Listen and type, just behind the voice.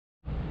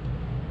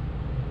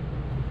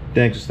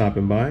Thanks for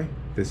stopping by.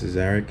 This is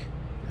Eric.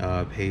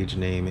 Page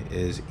name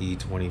is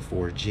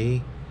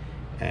E24G,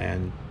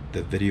 and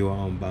the video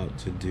I'm about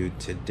to do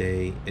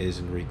today is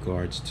in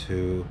regards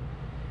to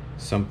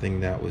something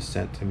that was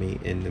sent to me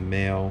in the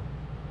mail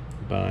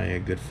by a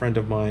good friend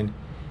of mine,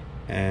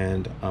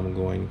 and I'm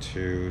going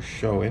to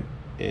show it.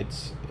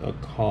 It's a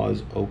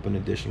Kaws Open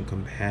Edition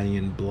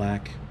Companion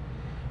Black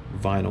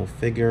vinyl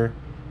figure,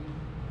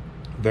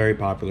 very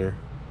popular.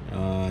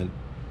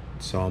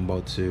 So I'm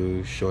about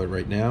to show it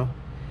right now.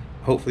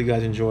 Hopefully you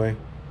guys enjoy.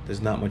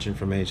 There's not much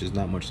information, there's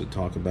not much to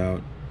talk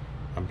about.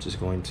 I'm just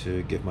going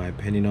to give my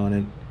opinion on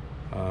it,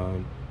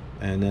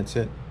 and that's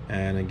it.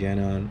 And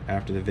again,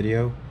 after the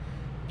video,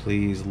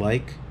 please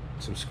like,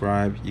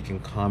 subscribe. You can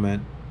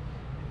comment.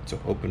 It's an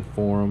open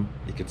forum.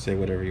 You can say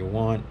whatever you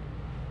want,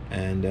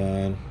 and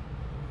I'm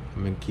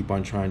gonna keep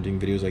on trying doing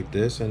videos like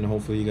this, and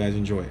hopefully you guys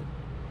enjoy it.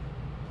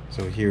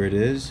 So here it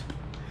is,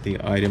 the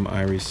item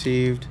I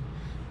received.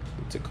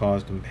 It's a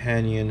Kaws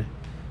Companion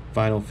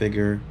vinyl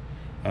figure.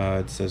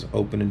 It says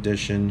open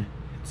edition.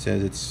 It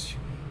says it's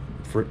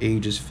for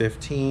ages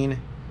 15,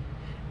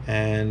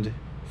 and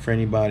for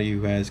anybody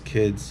who has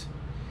kids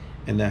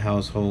in the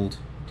household,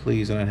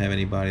 please do not have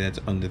anybody that's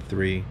under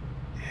 3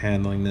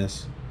 handling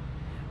this.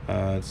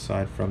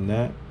 Aside from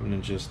that, I'm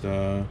gonna just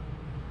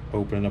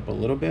open it up a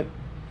little bit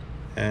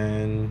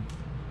and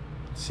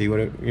see what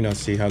it,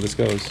 see how this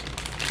goes.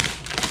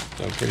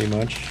 So pretty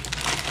much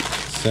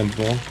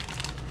simple.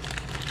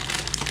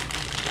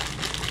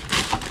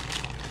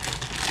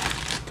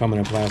 Come in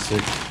a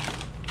plastic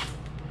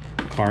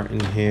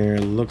carton here.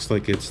 Looks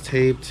like it's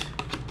taped.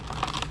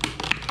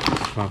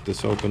 Pop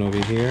this open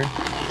over here.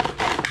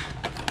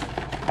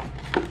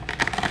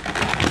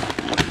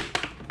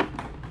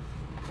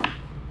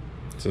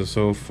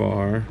 So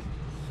far,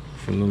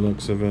 from the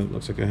looks of it,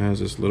 looks like it has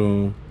this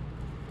little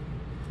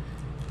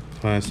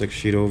plastic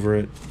sheet over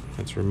it.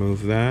 Let's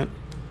remove that.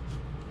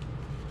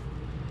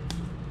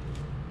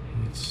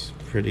 It's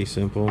pretty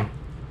simple.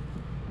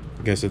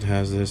 I guess it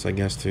has this,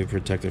 to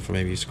protect it from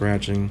maybe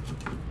scratching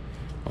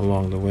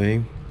along the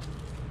way.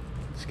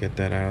 Let's get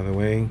that out of the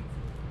way.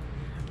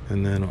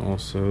 And then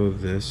also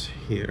this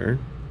here.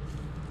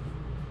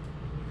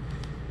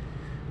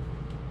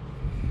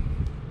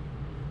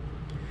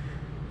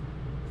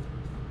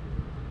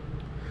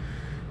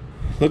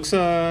 Looks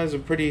as a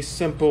pretty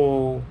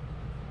simple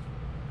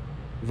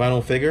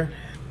vinyl figure,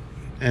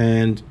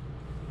 and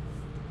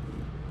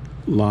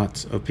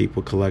lots of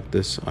people collect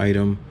this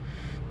item.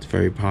 It's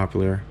very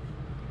popular.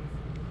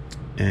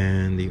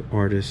 And the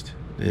artist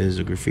is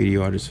a graffiti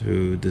artist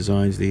who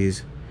designs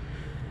these,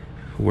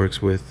 who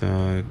works with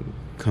a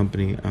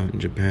company out in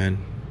Japan,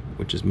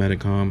 which is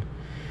Metacom.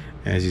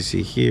 As you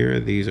see here,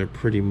 these are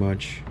pretty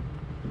much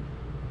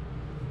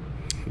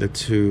the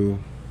two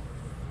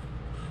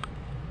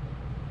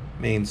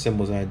main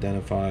symbols that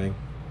identify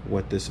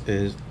what this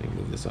is. Let me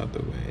move this out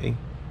the way.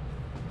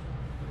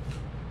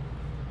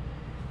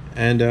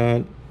 And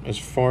as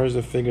far as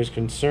the figure is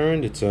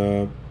concerned, it's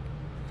a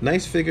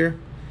nice figure.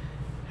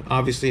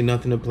 Obviously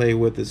nothing to play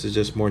with. This is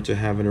just more to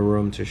have in a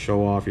room to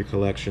show off your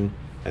collection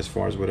as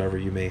far as whatever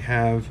you may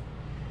have.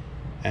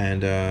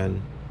 And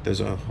there's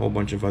a whole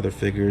bunch of other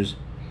figures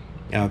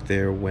out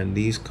there. When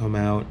these come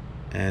out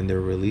and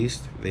they're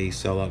released, they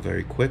sell out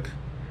very quick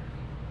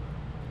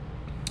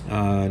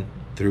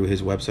through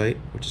his website,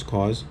 which is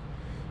Kaws,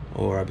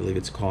 or I believe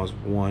it's Kaws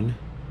 1,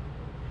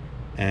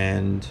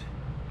 and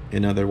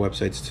in other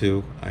websites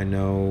too. I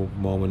know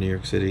MoMA New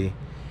York City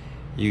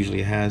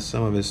usually has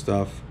some of his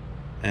stuff,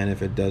 and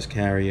if it does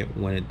carry it,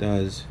 when it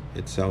does,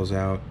 it sells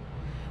out.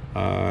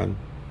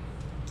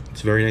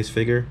 It's a very nice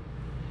figure.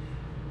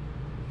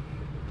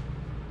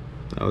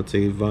 I would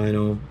say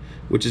vinyl,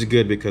 which is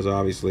good because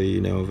obviously,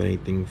 if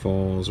anything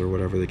falls or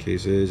whatever the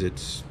case is,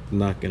 it's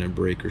not gonna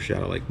break or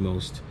shatter like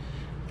most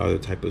other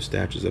type of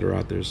statues that are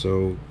out there.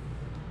 So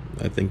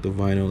I think the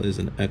vinyl is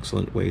an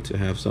excellent way to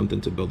have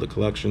something to build a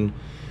collection.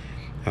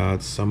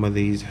 Some of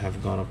these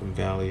have gone up in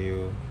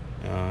value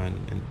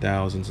in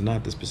thousands,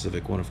 not the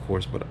specific one of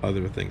course, but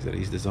other things that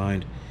he's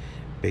designed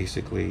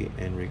basically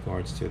in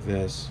regards to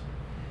this.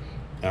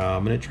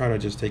 I'm gonna try to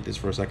just take this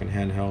for a second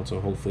handheld, so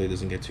hopefully it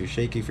doesn't get too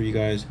shaky for you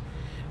guys.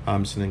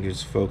 I'm just gonna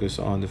just focus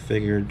on the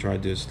figure, try to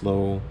do a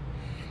slow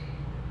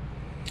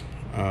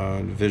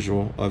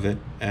visual of it,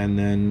 and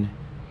then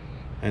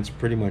that's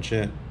pretty much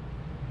it.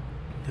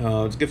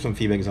 Let's give some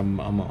feedback, because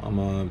I'm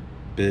a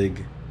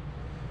big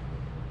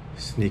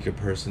sneaker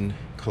person,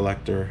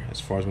 collector, as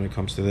far as when it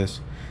comes to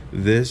this.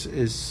 This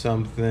is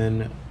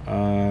something,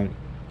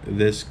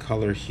 this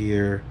color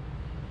here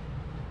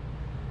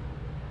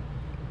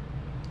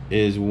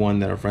is one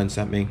that a friend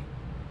sent me.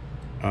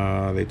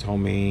 They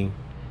told me,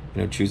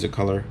 choose a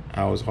color.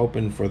 I was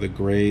hoping for the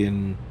gray,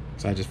 and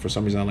so for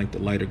some reason I like the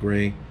lighter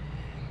gray.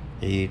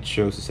 He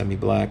chose to send me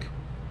black.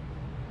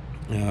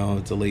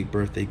 It's a late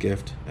birthday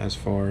gift as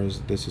far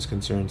as this is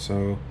concerned,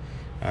 so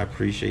I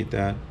appreciate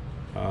that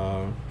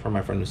from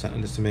my friend who sent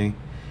this to me,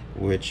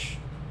 which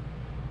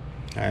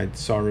I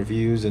saw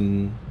reviews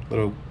and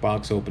little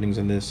box openings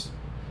in this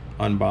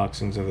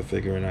unboxings of the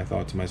figure, and I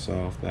thought to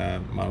myself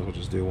that might as well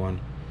just do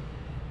one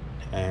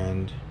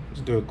and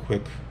just do a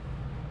quick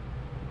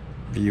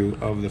view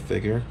of the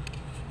figure.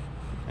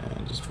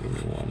 And just give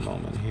me one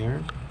moment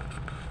here,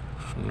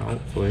 and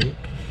hopefully,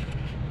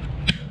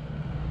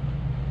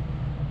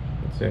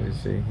 as you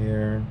see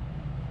here,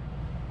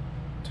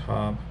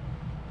 top,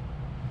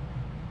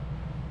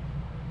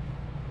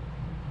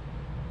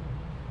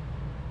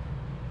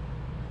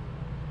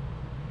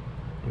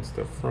 it's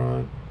the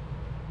front.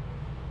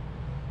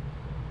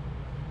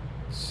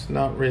 It's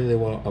not really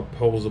a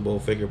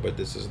posable figure, but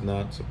this is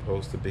not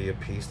supposed to be a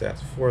piece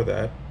that's for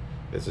that.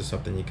 This is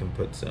something you can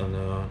put on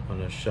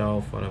a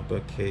shelf, on a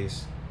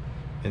bookcase,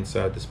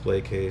 inside display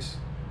case.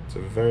 It's a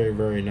very,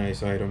 very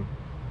nice item.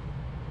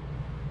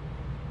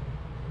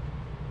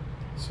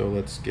 So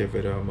let's give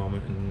it a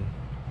moment and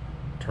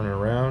turn it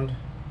around.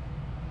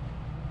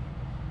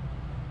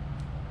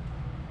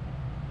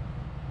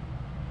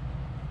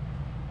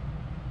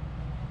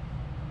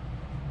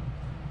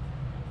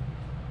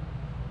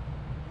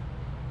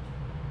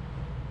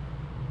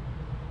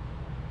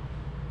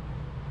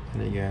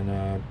 And again,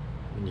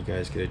 when you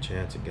guys get a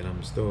chance, again,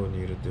 I'm still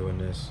new to doing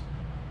this.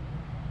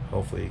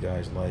 Hopefully you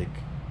guys like,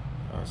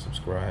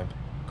 subscribe,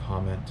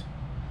 comment.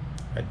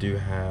 I do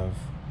have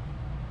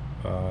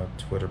a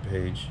Twitter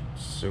page.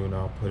 Soon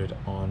I'll put it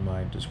on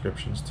my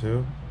descriptions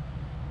too.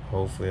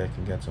 Hopefully I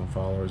can get some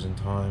followers in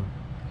time.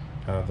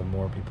 The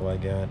more people I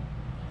get,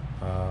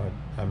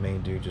 I may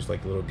do just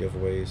like little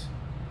giveaways,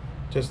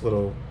 just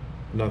little,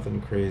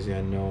 nothing crazy.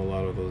 I know a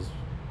lot of those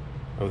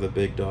of the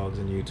big dogs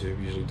on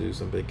YouTube usually do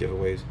some big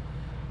giveaways.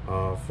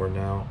 For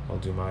now, I'll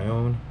do my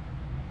own,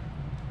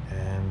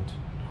 and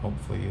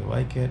hopefully you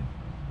like it.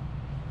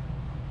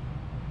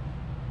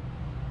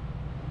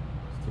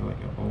 Let's do like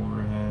an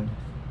overhead.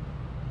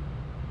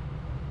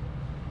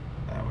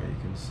 That way you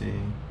can see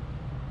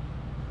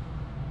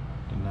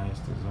the nice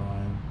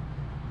design,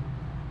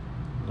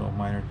 little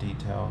minor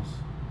details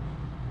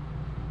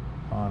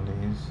on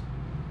these.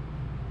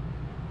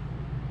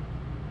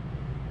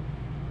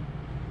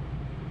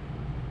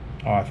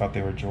 Oh, I thought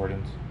they were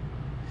Jordans.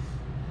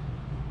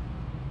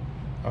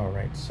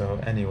 Alright, so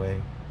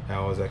anyway, that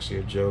was actually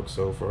a joke,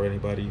 so for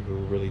anybody who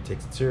really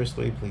takes it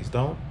seriously, please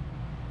don't.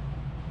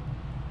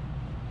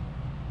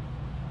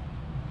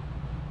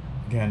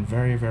 Again,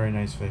 very, very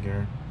nice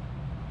figure.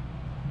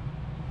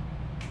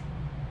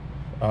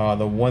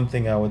 The one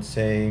thing I would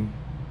say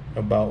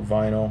about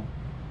vinyl,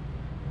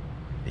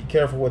 be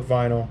careful with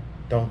vinyl.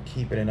 Don't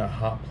keep it in a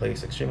hot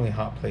place, extremely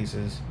hot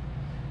places.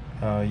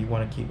 You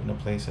want to keep it in a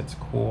place that's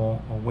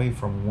cool, away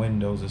from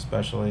windows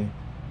especially.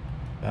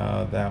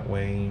 That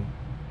way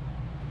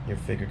your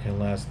figure can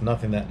last.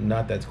 Nothing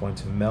that's going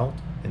to melt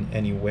in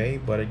any way,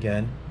 but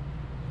again,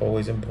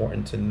 always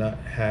important to not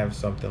have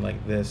something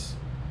like this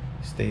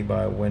stay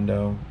by a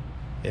window.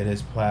 It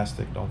is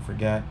plastic, don't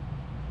forget.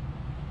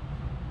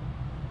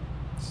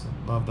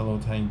 Love the little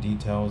tiny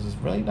details. There's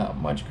really not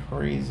much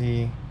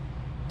crazy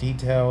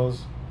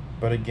details,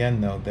 but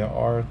again though, there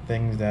are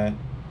things that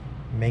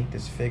make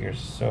this figure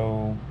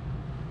so,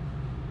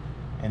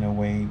 in a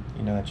way,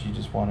 you know, that you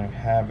just want to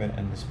have it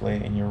and display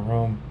it in your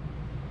room.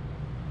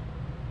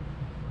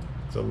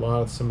 There's a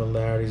lot of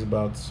similarities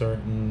about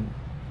certain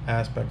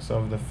aspects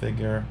of the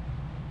figure,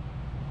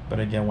 but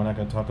again, we're not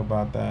going to talk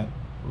about that.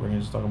 We're going to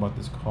just talk about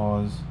this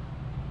Kaws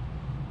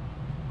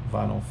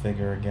vinyl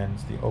figure. Again,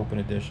 it's the open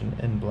edition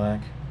in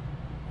black.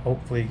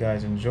 Hopefully you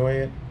guys enjoy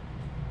it.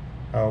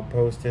 I'll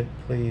post it.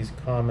 Please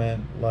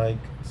comment, like,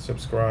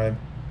 subscribe.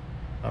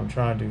 I'm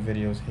trying to do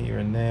videos here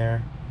and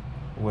there,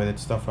 whether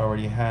it's stuff I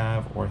already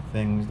have or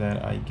things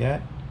that I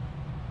get,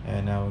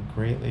 and I would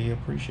greatly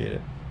appreciate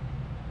it.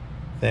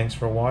 Thanks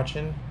for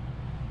watching,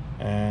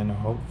 and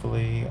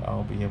hopefully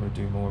I'll be able to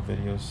do more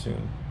videos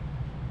soon.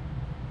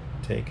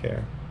 Take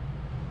care.